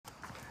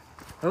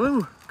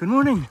Hello, good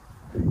morning.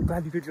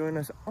 Glad you could join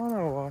us on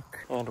our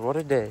walk. And what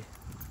a day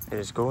it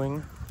is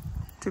going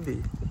to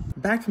be.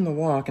 Back from the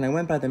walk, and I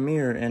went by the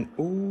mirror, and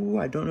ooh,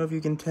 I don't know if you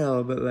can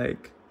tell, but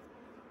like,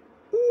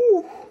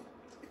 ooh,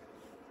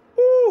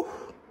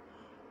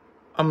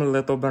 I'm a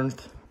little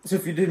burnt. So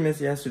if you did miss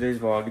yesterday's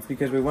vlog, it's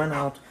because we went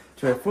out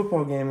to a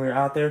football game. We were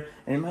out there,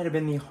 and it might have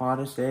been the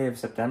hottest day of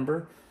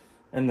September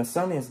and the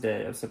sunniest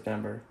day of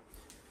September.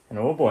 And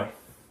oh boy,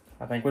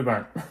 I think we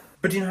burnt.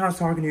 But you know how I was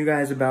talking to you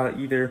guys about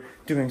either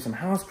doing some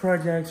house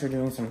projects or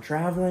doing some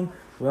traveling?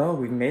 Well,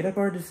 we've made up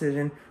our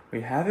decision. We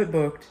have it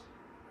booked.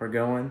 We're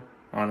going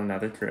on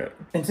another trip.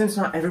 And since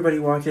not everybody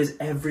watches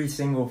every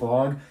single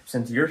vlog,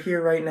 since you're here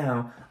right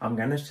now, I'm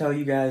gonna tell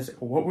you guys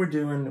what we're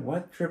doing,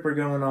 what trip we're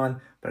going on,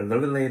 but a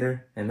little bit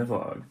later in the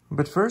vlog.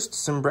 But first,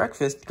 some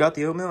breakfast. Got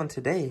the oatmeal, and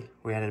today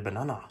we had a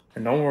banana.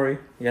 And don't worry,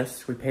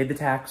 yes, we paid the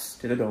tax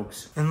to the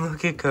dogs. And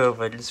look at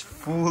Kova, just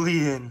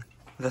fully in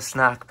the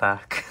snack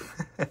pack.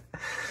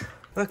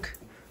 Look,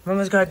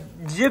 Mama's got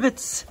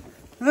gibbets.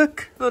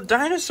 Look, little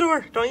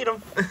dinosaur. Don't eat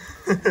them.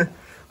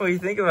 What do you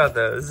think about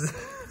those?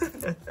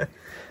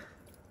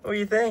 What do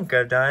you think?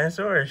 A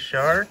dinosaur, a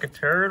shark, a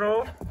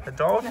turtle, a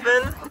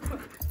dolphin?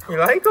 You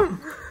like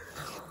them?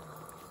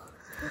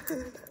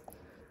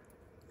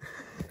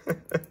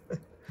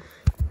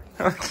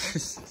 Oh,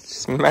 just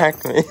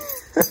smack me.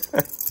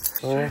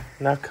 Well,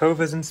 now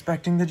Kova's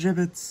inspecting the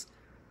gibbets.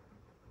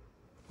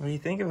 What do you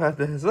think about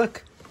this?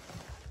 Look.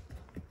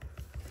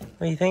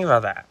 What do you think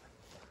about that?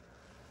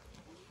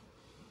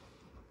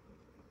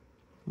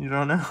 You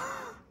don't know?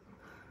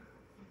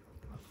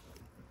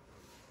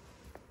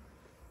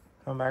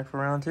 Come back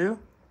for round two?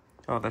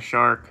 Oh, the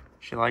shark.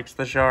 She likes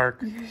the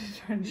shark.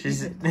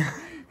 She's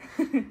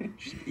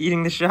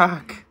eating the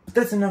shark.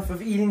 That's enough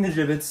of eating the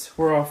gibbets.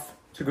 We're off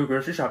to go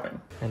grocery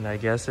shopping. And I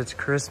guess it's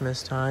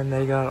Christmas time.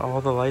 They got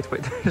all the lights.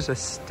 Wait, there's a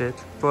Stitch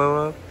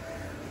blow up.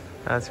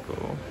 That's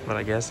cool. But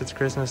I guess it's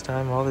Christmas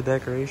time. All the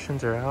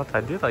decorations are out.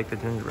 I do like the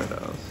gingerbread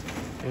house.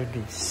 It would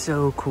be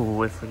so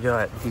cool if we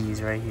got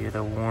these right here,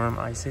 the warm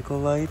icicle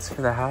lights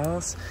for the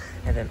house.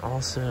 And then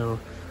also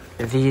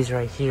these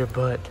right here,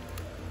 but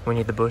we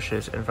need the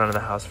bushes in front of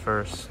the house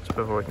first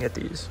before we can get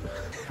these.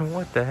 And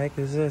what the heck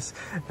is this?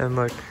 And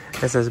look,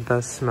 it says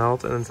best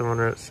smelt, and then someone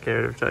wrote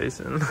scared of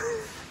Tyson.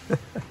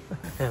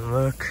 And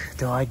look,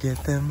 do I get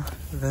them?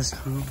 The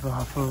scoop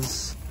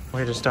waffles.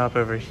 We're to stop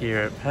over here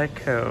at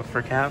Petco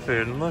for cat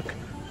food, and look,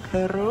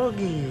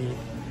 pierogi.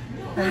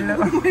 Hello,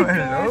 oh my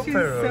gosh,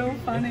 hello, he's so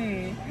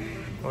funny.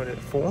 What is it?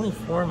 For only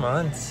 4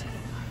 months.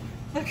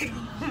 Look at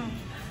him.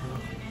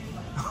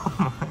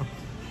 Oh my,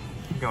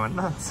 you're going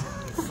nuts.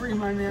 Free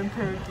my man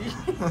pierogi.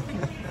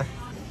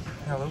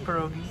 Hello,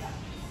 pierogi.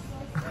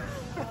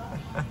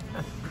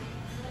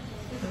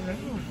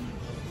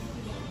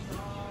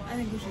 I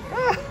think we should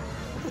go.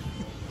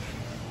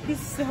 He's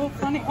so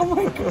funny. Oh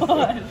my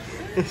god.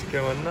 He's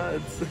going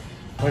nuts.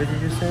 What did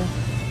you just say?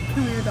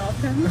 Can we adopt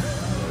him?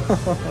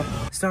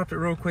 Stopped it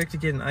real quick to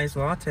get an iced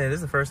latte. This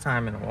is the first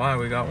time in a while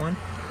we got one.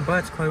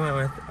 But Chloe went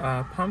with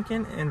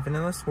pumpkin and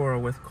vanilla swirl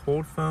with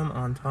cold foam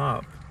on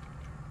top.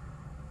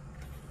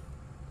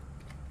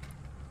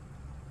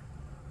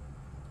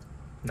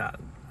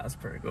 That's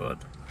pretty good.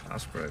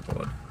 That's pretty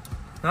good.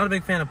 Not a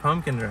big fan of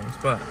pumpkin drinks,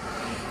 but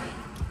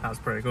that's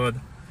pretty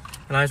good.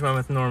 And I just went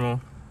with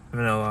normal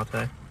vanilla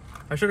latte.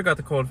 I should have got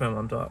the cold foam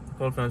on top. The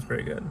cold foam's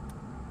pretty good.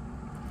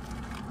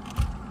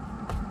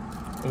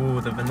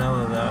 Ooh, the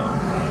vanilla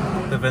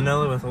though. The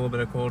vanilla with a little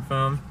bit of cold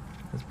foam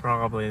is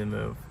probably the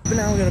move. But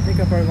now we gotta pick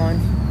up our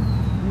lunch.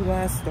 You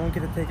last don't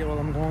get to take it while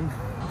I'm gone.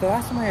 The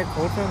last time I had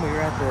cold foam, we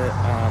were at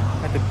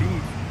the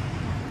beach,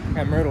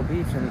 at Myrtle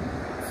Beach, and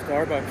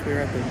Starbucks. We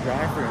were at the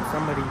drive-thru, and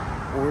somebody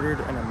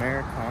ordered an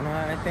Americana,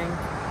 I think,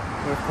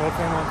 with cold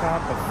foam on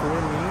top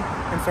before me.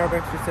 And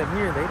Starbucks just said,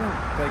 "Here, they didn't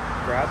like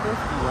grab this.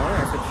 Do you want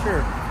it?" I said,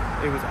 "Sure."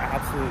 It was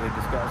absolutely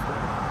disgusting.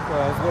 So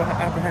I was a little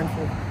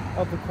apprehensive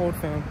of the cold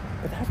foam,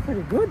 but that's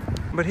pretty good.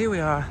 But here we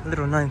are,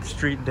 little 9th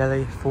Street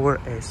Deli for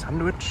a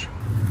sandwich.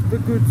 The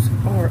goods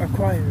are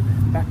acquired.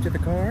 Back to the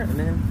car and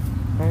then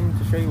home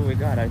to show you what we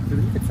got. I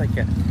believe it's like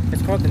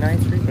it's called the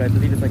 9th Street, but I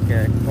believe it's like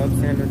a club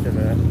sandwich of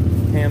a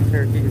ham,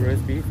 turkey,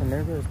 roast beef, and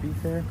their roast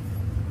beef there.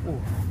 Ooh,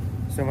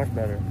 so much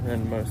better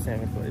than most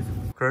sandwich places.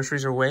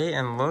 Groceries are away,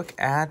 and look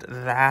at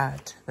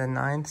that. The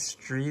 9th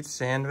Street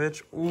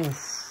sandwich.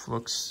 Oof,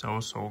 looks so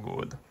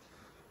good.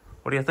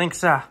 What do you think,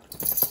 sir?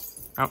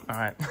 Oh, all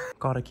right.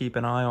 Gotta keep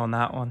an eye on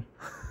that one.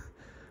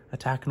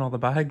 Attacking all the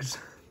bags.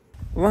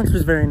 Lunch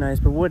was very nice,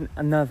 but what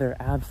another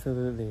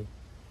absolutely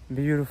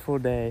beautiful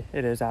day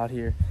it is out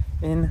here.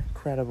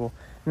 Incredible.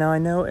 Now, I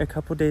know a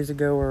couple days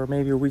ago, or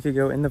maybe a week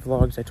ago in the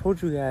vlogs, I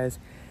told you guys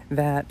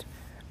that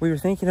we were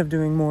thinking of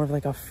doing more of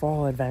like a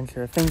fall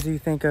adventure. Things you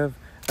think of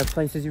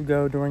places you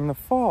go during the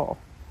fall.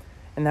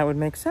 And that would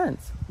make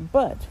sense.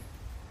 But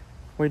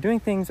we're doing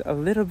things a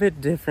little bit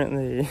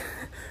differently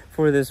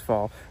for this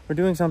fall. We're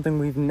doing something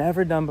we've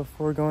never done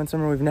before, going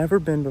somewhere we've never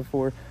been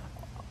before,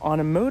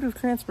 on a mode of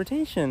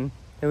transportation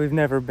that we've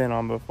never been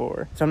on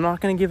before. So I'm not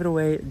going to give it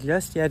away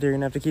just yet. You're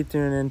going to have to keep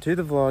tuning in to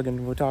the vlog,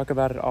 and we'll talk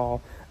about it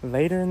all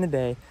later in the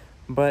day.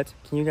 But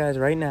can you guys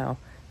right now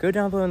go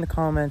down below in the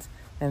comments,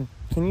 and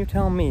can you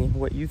tell me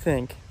what you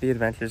think the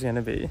adventure is going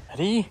to be?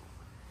 Ready?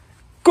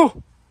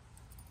 Go!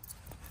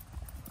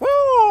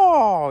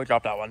 Oh, we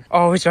dropped that one.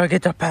 Always gotta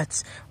get the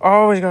pets.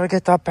 Always gotta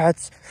get the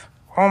pets.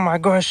 Oh my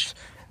gosh.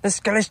 The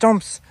skelly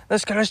stumps. The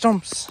skelly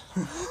stumps.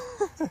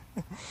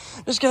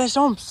 The skelly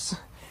stumps.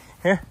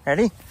 Here,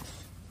 ready?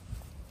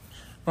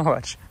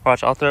 Watch.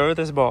 Watch, I'll throw her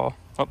this ball.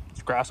 Oh,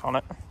 there's grass on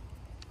it.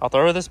 I'll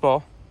throw her this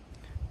ball.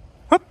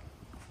 Whoop.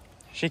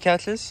 She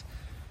catches.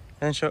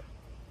 And then she'll...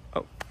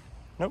 Oh,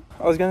 nope.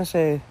 I was gonna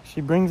say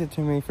she brings it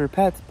to me for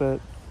pets, but...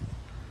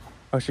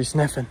 Oh, she's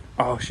sniffing.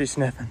 Oh, she's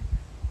sniffing.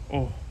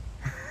 Oh.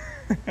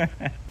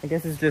 I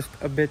guess it's just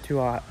a bit too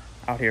hot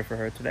out here for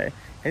her today.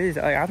 It is,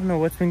 I don't know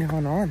what's been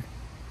going on.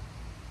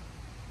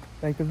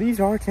 Like, the leaves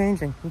are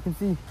changing. You can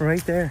see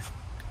right there.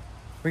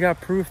 We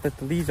got proof that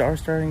the leaves are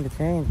starting to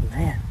change.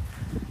 Man,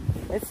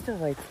 it's still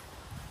like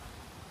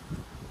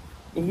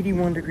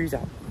 81 degrees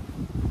out.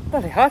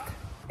 Bloody hot.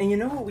 And you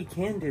know what we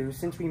can do?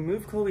 Since we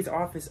moved Chloe's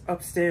office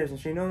upstairs and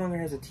she no longer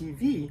has a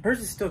TV, hers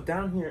is still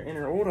down here in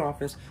her old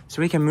office,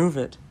 so we can move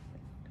it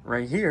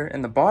right here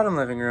in the bottom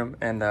living room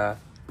and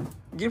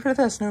give her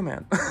that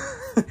snowman.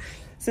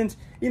 Since,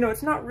 you know,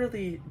 it's not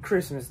really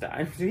Christmas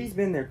time, so he's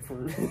been there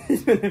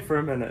for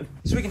a minute.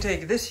 So we can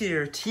take this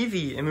here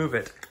TV and move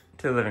it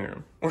to the living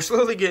room. We're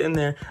slowly getting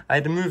there. I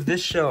had to move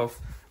this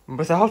shelf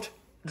without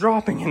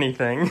dropping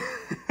anything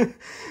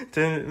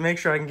to make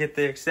sure I can get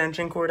the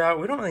extension cord out.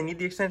 We don't really need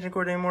the extension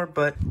cord anymore,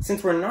 but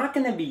since we're not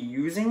going to be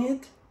using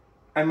it,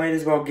 I might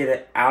as well get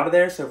it out of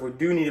there, so if we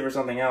do need it for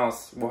something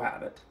else, we'll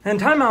have it. And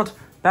timeout,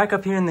 back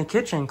up here in the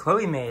kitchen,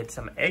 Chloe made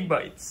some egg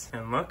bites.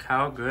 And look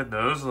how good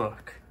those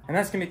look. And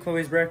that's gonna be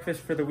Chloe's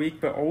breakfast for the week,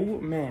 but oh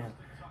man,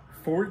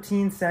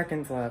 14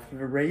 seconds left.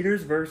 The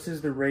Raiders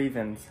versus the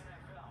Ravens.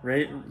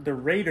 The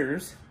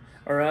Raiders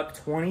are up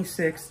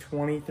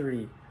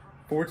 26-23.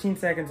 14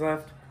 seconds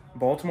left.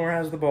 Baltimore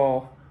has the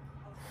ball.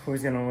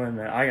 Who's gonna win,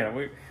 man?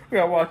 We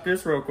gotta watch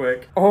this real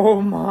quick.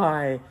 Oh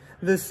my.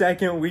 The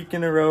second week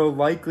in a row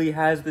likely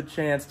has the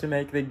chance to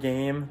make the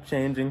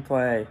game-changing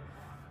play.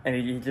 And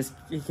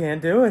he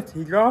can't do it.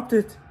 He dropped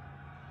it.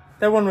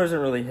 That one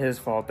wasn't really his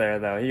fault there,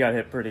 though. He got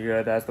hit pretty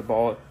good as the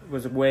ball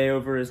was way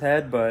over his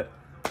head, but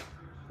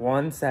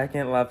 1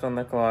 second left on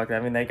the clock. I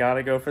mean, they got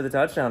to go for the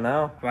touchdown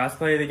now. Last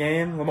play of the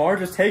game, Lamar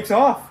just takes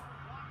off.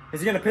 Is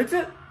he going to pitch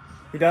it?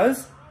 He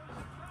does.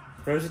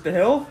 Throws it to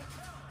Hill.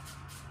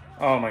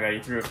 Oh my God, he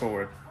threw it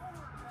forward.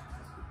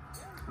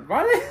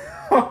 Why?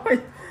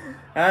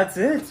 That's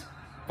it.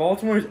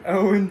 Baltimore's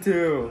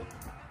 0-2.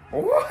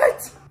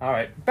 What? All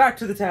right, back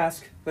to the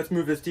task. Let's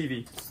move this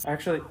TV.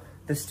 Actually,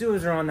 the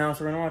Steelers are on now,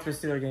 so we're gonna watch the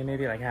Steelers game,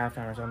 maybe like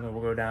halftime or something.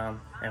 We'll go down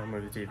and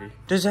we'll move the TV.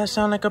 Does that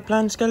sound like a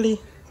plan, Scully?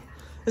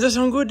 Does that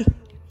sound good?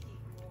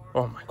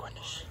 Oh my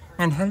goodness.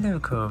 And hello,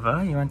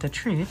 Kova. You want a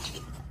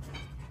treat?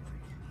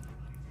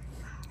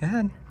 Go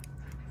ahead.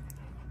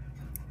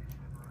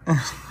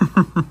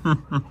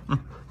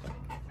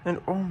 And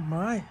oh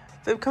my,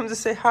 they've come to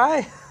say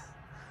hi.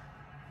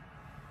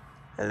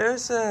 Hello,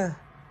 sir.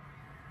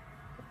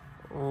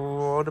 Oh,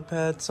 all the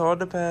pets, all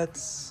the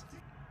pets.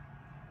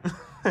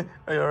 Are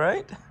you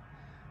alright?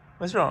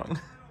 What's wrong?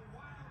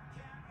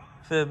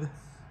 Fib,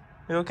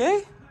 you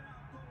okay?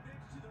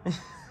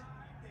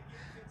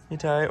 You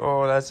tired?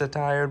 Oh, that's a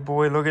tired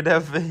boy. Look at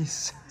that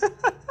face.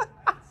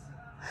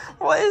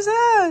 What is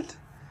that?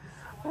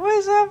 What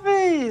is that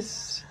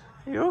face?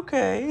 You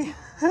okay?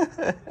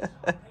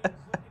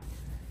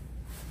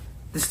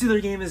 The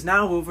Steeler game is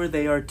now over.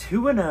 They are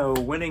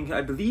 2-0, winning,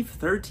 I believe,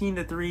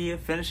 13-3,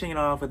 finishing it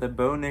off with a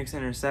Bo Nix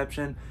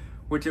interception,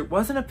 which it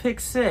wasn't a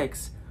pick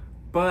six,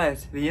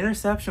 but the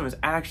interception was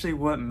actually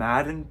what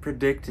Madden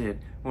predicted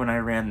when I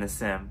ran the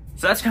sim.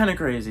 So that's kind of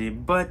crazy,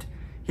 but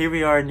here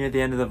we are near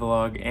the end of the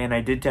vlog, and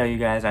I did tell you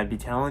guys I'd be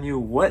telling you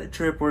what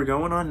trip we're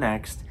going on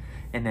next,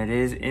 and it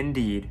is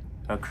indeed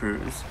a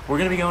cruise. We're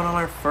gonna be going on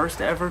our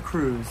first ever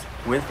cruise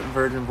with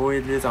Virgin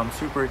Voyages. I'm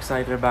super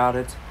excited about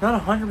it.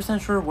 Not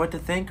 100% sure what to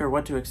think or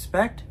what to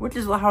expect, which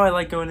is how I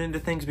like going into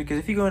things, because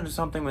if you go into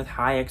something with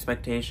high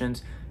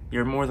expectations,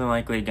 you're more than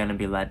likely gonna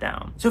be let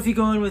down. So if you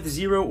go in with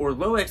zero or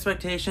low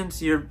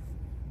expectations, you're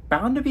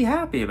bound to be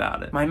happy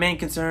about it. My main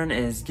concern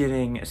is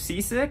getting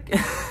seasick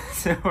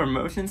or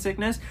motion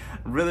sickness.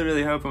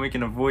 Really hoping we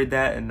can avoid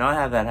that and not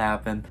have that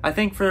happen. I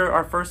think for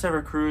our first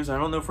ever cruise, I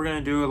don't know if we're gonna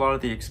do a lot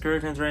of the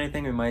excursions or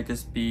anything. We might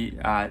just be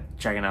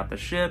checking out the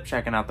ship,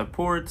 checking out the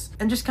ports,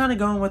 and just kind of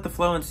going with the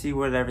flow and see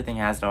what everything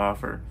has to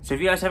offer. So if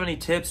you guys have any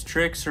tips,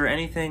 tricks, or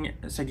anything,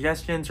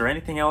 suggestions, or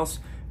anything else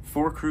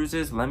for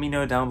cruises, let me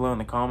know down below in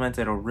the comments.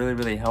 It'll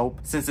really help,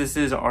 since this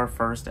is our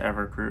first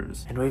ever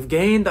cruise. And we've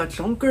gained a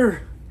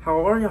chunker.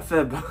 How are ya,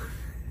 Fib?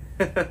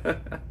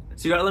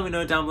 So you gotta let me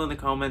know down below in the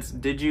comments,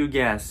 did you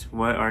guess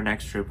what our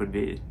next trip would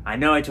be? I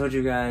know I told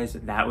you guys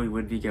that we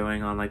would be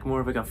going on like more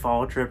of like a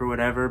fall trip or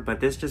whatever, but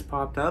this just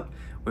popped up.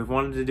 We've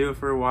wanted to do it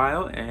for a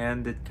while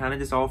and it kind of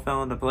just all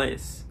fell into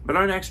place. But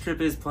our next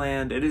trip is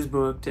planned, it is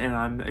booked, and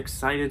I'm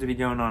excited to be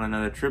going on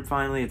another trip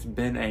finally. It's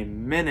been a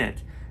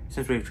minute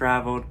since we've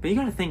traveled, but you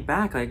gotta think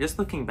back, like just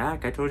looking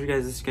back, I told you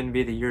guys this is gonna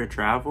be the year of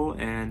travel,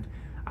 and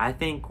I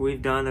think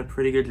we've done a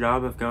pretty good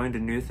job of going to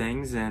new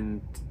things,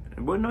 and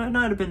it might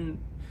not have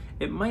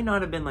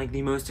been like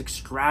the most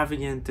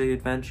extravagant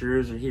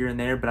adventures or here and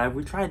there, but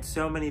we tried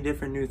so many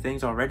different new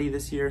things already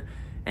this year,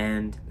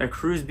 and a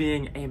cruise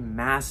being a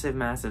massive,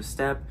 massive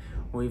step.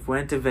 We've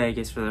went to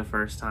Vegas for the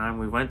first time.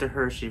 We went to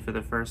Hershey for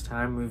the first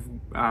time. We've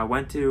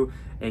went to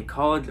a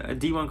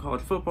D1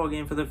 college football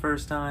game for the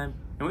first time.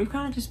 And we've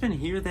kind of just been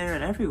here, there,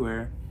 and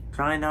everywhere,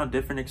 trying out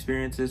different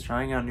experiences,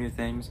 trying out new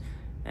things,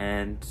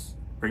 and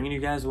bringing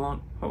you guys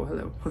along. Oh,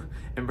 hello.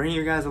 And bringing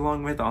you guys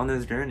along with on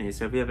this journey.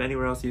 So if you have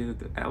anywhere else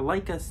you'd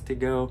like us to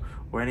go,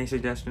 or any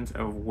suggestions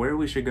of where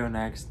we should go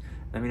next,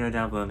 let me know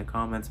down below in the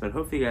comments. But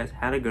hopefully you guys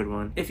had a good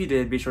one. If you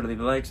did, be sure to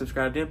leave a like,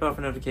 subscribe, dip bell for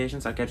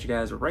notifications. I'll catch you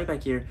guys right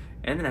back here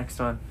in the next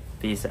one.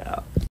 Peace out.